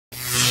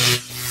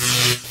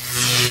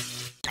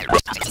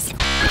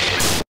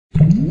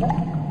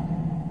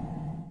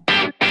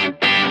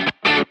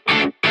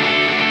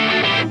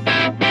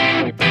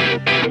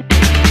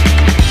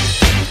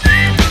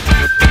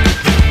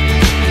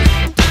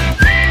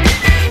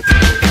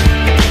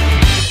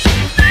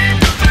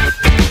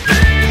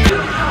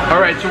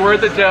So we're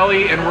at the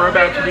deli and we're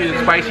about to do the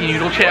spicy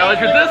noodle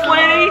challenge with this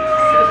lady.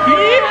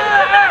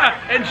 Yeah!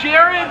 And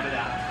Jared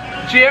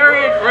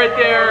right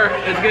there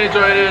is gonna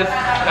join us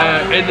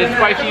in the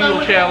spicy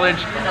noodle challenge.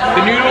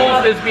 The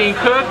noodles is being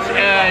cooked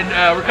and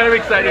we're kind of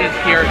excited it's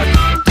here.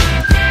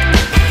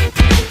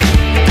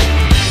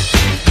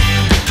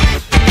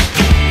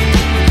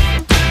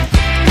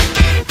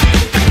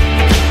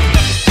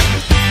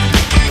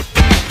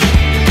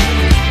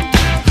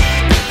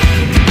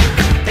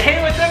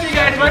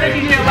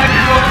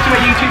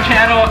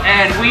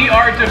 And we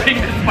are doing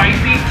the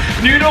spicy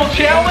noodle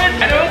challenge.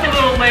 I know it's a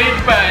little late,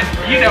 but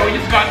you know, we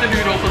just got the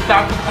noodles, so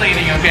stop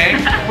complaining, okay?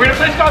 We're in a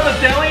place called the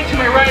Deli. To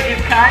my right is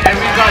Kai, and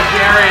we've got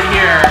Jared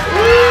here.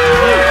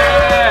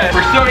 Yeah.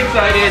 We're so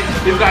excited.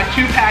 We've got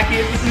 2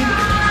 packets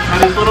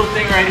of this little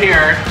thing right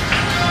here.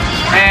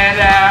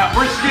 And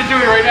we're just gonna do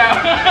it right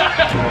now.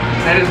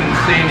 That is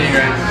insane, you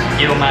guys.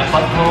 Yo, my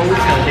butthole is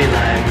gonna be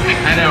like.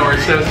 I know, we're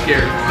so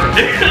scared.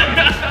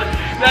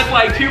 That's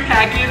like 2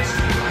 packets.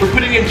 We're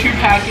putting in 2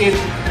 packets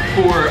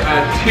for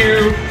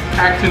 2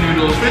 packs of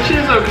noodles, which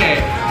is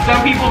okay.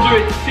 Some people do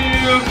it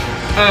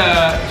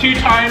 2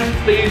 times.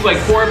 They use like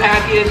 4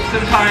 packets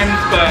sometimes,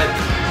 but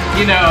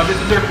you know, this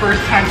is their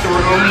first time, so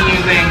we're only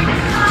using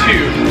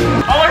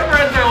 2. All our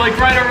friends are like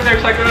right over there,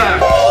 check it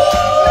out.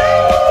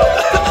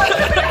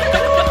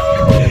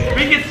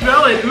 We can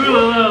smell it. Ooh,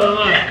 la, la,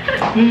 la.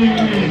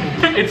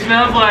 It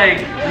smells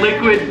like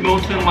liquid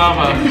molten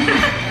lava.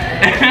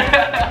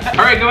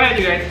 All right, go ahead,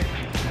 you guys.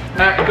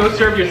 Go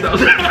serve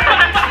yourselves.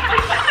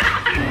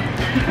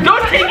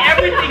 Don't take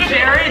everything,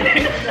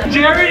 Jared.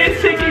 Jared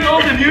is taking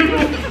all the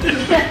noodles.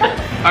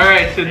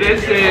 Alright, so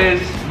this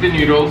is the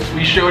noodles.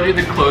 We showed you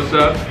the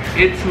close-up.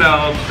 It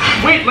smells.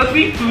 Wait, let's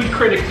be food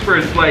critics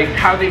first, like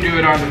how they do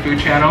it on the food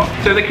channel.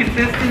 So the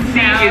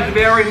consistency is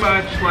very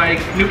much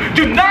like.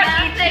 Do not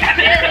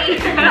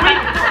eat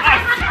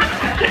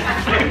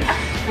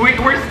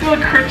We're still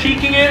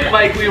critiquing it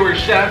like we were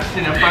chefs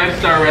in a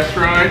 5-star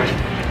restaurant.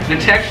 The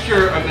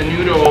texture of the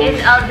noodles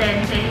is al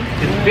dente.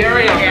 It's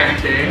very al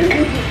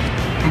dente.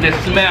 The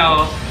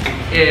smell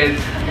is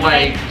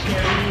like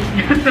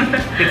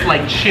it's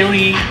like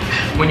chili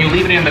when you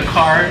leave it in the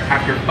car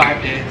after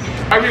 5 days.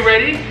 Are we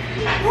ready?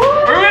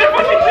 Are we ready to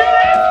fucking do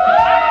this?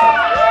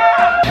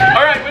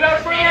 Alright,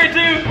 without further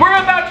ado, we're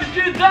about to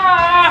do the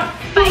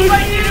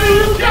spicy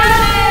noodle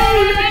challenge!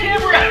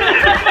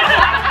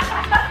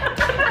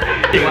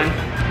 1,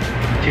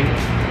 2,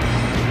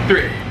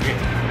 3.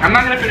 I'm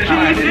not gonna finish all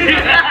I did.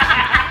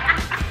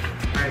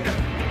 Alright, go.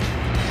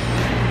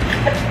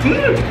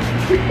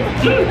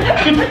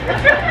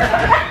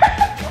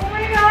 Oh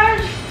my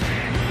gosh.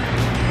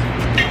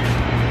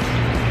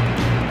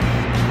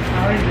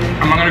 How is it?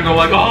 I'm not gonna go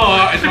like,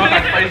 oh, it's not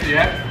that spicy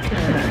yet.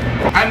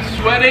 I'm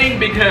sweating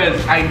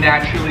because I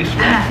naturally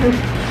sweat.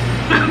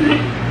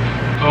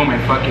 Oh my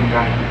fucking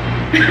god.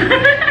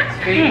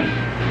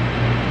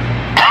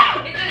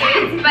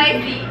 It's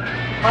spicy.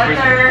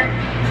 Water.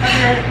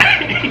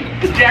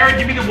 Jared,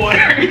 give me the water.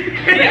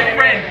 Yeah,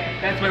 friend.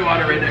 That's my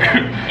water right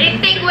there.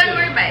 Take 1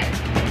 more bite.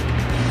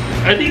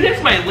 I think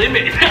that's my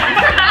limit.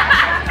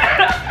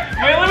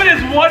 My limit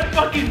is 1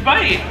 fucking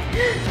bite.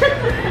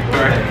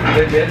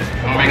 Alright, good?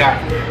 Oh my god.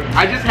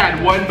 I just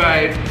had 1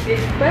 bite.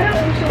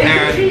 And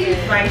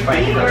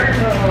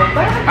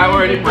I'm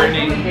already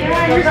burning.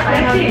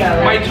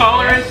 My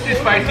tolerance to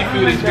spicy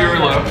food is very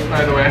low,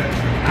 by the way.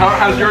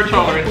 How's your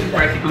tolerance to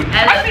spicy food?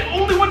 I'm the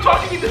only one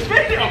talking in this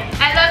video.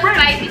 I love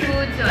spicy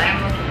food, so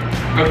I'm okay.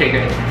 Okay,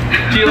 good.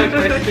 Do you like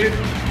spicy food?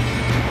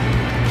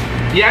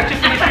 You have to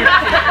finish your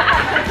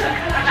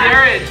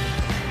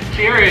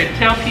Jared,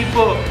 tell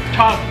people,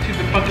 talk to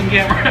the fucking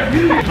camera.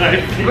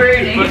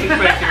 Burning. Fucking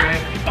spicy,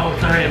 right? Oh,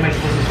 sorry, am I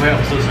supposed to swear?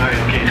 I'm so sorry.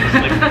 Okay, just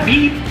like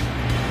beep.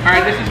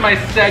 Alright, this is my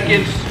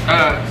second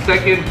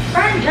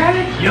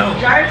Yo,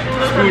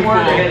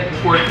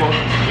 spoonful.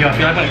 Yo, I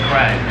feel like I'm gonna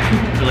cry.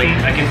 So, like,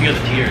 I can feel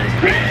the tears.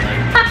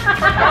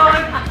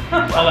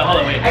 Hold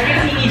on, wait. I can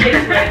see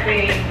EJ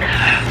sweating.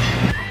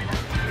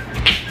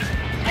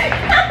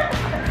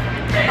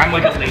 I'm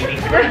like a lady.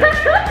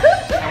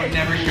 I would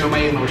never show my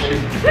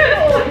emotions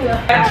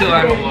until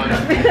I'm alone.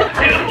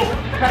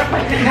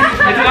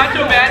 It's not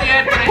so bad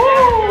yet, but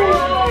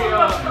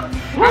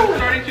I'm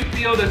starting to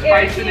feel the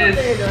spiciness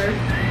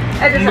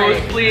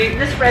mostly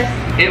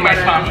in my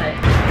tongue.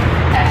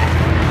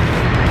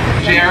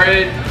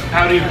 Jared,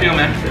 how do you feel,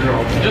 man?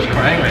 I'm just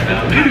crying right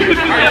now. Are you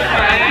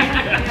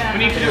crying?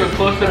 We need to do a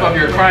close-up of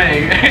your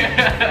crying.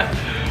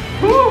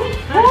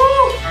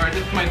 Alright,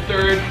 this is my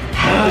 3rd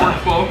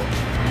forkful.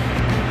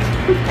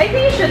 I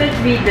think you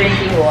shouldn't be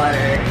drinking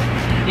water.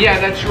 Yeah,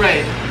 that's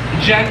right.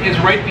 Jen is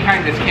right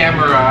behind this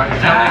camera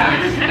telling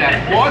us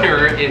that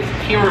water is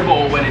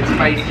terrible when it's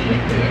spicy.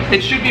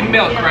 It should be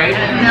milk, right?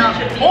 Milk.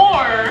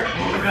 Or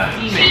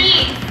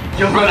cheese.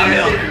 Yo, who got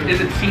milk? Is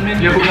it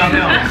semen? Yo, who got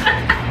milk?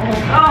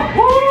 Oh,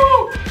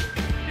 woo!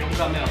 Yo, who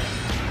got milk?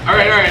 All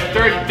right.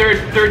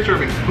 Third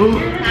serving.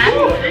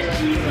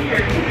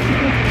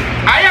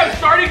 I am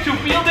starting to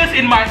feel this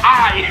in my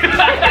eye.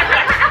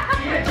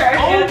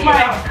 Oh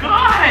my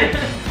god!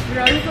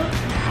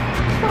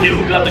 Yo,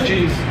 who got the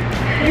cheese?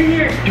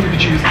 Give me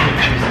the cheese.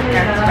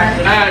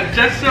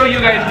 Just so you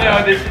guys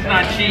know, this is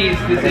not cheese.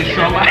 This is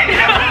shomai.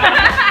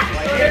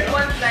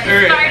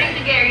 It's starting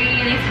to get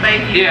really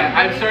spicy. Yeah,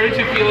 I'm starting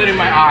to feel it in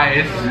my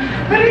eyes.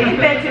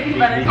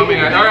 Oh my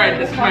god! All right,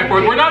 this is my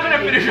fourth. We're not gonna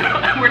finish.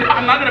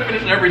 I'm not gonna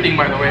finish everything,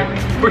 by the way.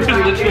 We're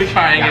just literally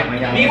trying it.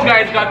 These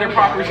guys got their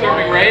proper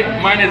serving, right?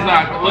 Mine is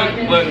not. But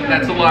look,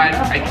 that's a lie.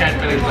 I can't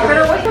finish that.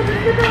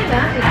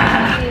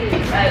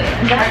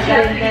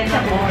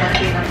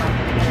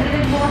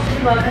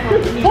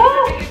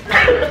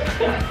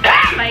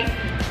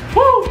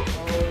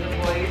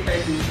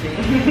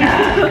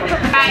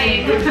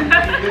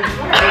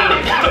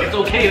 It's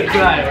okay to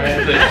cry, right?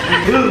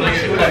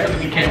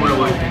 You can't wear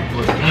one.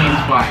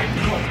 He's fine.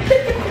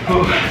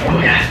 Oh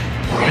yeah.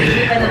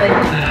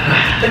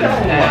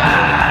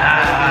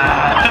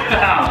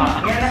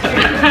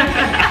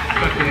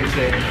 What can I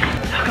say?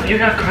 How come you're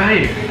not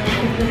crying?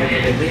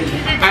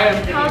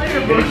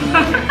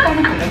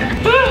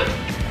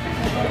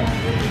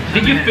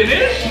 Did you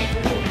finish?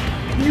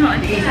 No, I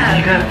think I have.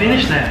 You gotta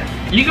finish that.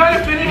 You gotta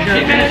finish. You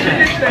gotta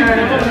finish that.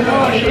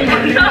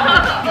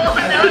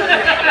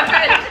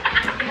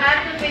 You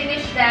have to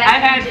finish that. I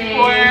had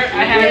four.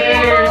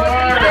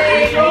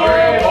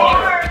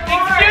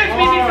 Excuse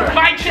me, this is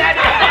my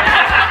channel.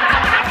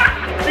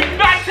 Do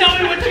not tell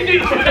me what to do.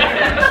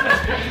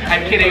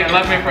 I'm kidding. I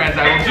love my friends.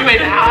 I will do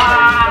it.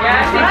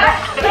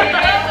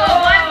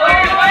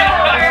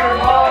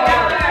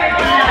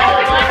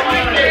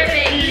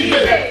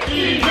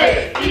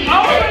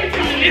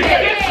 Is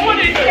this what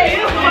it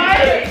feels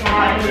like?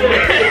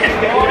 This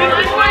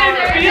is what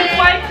it feels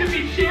like to be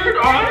cheered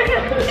on?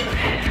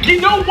 You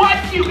know what,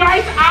 you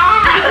guys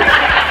are?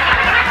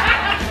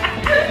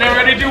 Now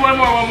ready? Do one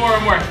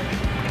more.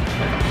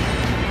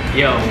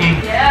 Yo.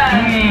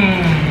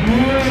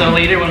 So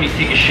later when we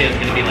take a shit, it's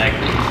gonna be like.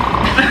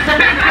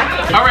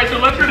 Alright, so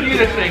let's review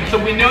this thing. So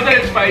we know that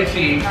it's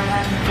spicy.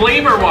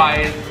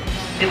 Flavor-wise,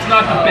 it's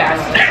not the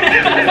best.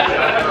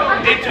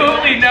 It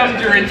totally numbs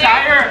your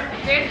entire...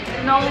 There's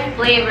no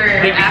flavor.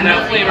 There's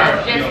no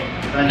flavor. Just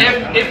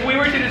if we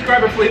were to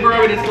describe a flavor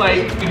of it, it's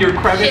like your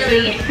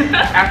crevices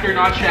after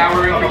not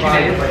showering for 2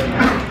 days.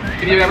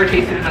 Have you ever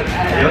tasted it like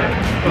that? Yep.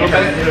 A little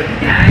bit?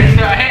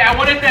 So, hey, I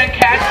want to thank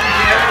Kat and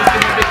Jared. Let's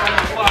give them a big round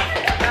of applause.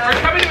 For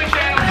coming to my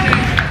channel today.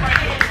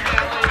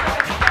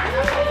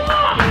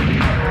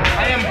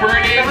 I am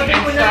burning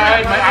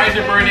inside. My eyes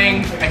are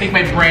burning. I think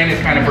my brain is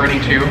kind of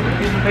burning too.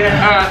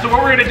 So what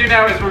we're going to do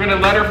now is we're going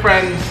to let our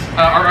friends,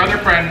 our other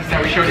friends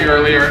that we showed you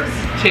earlier,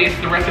 taste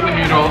the rest of the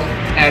noodles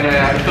and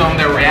film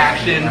their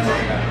reactions.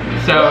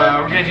 So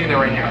we're going to do that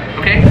right now,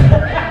 okay?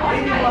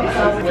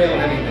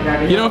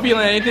 You don't feel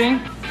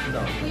anything?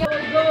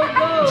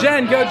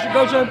 Jen,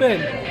 go jump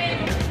in.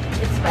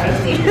 it's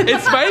spicy.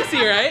 It's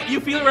spicy, right? You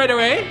feel it right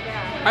away?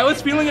 I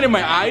was feeling it in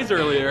my eyes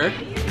earlier.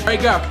 All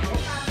right, go.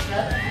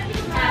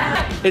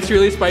 It's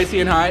really spicy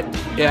and hot.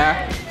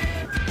 Yeah.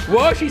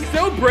 Whoa, she's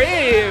so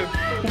brave.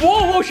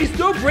 Whoa, she's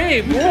so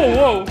brave.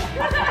 Whoa.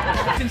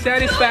 Some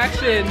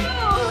satisfaction.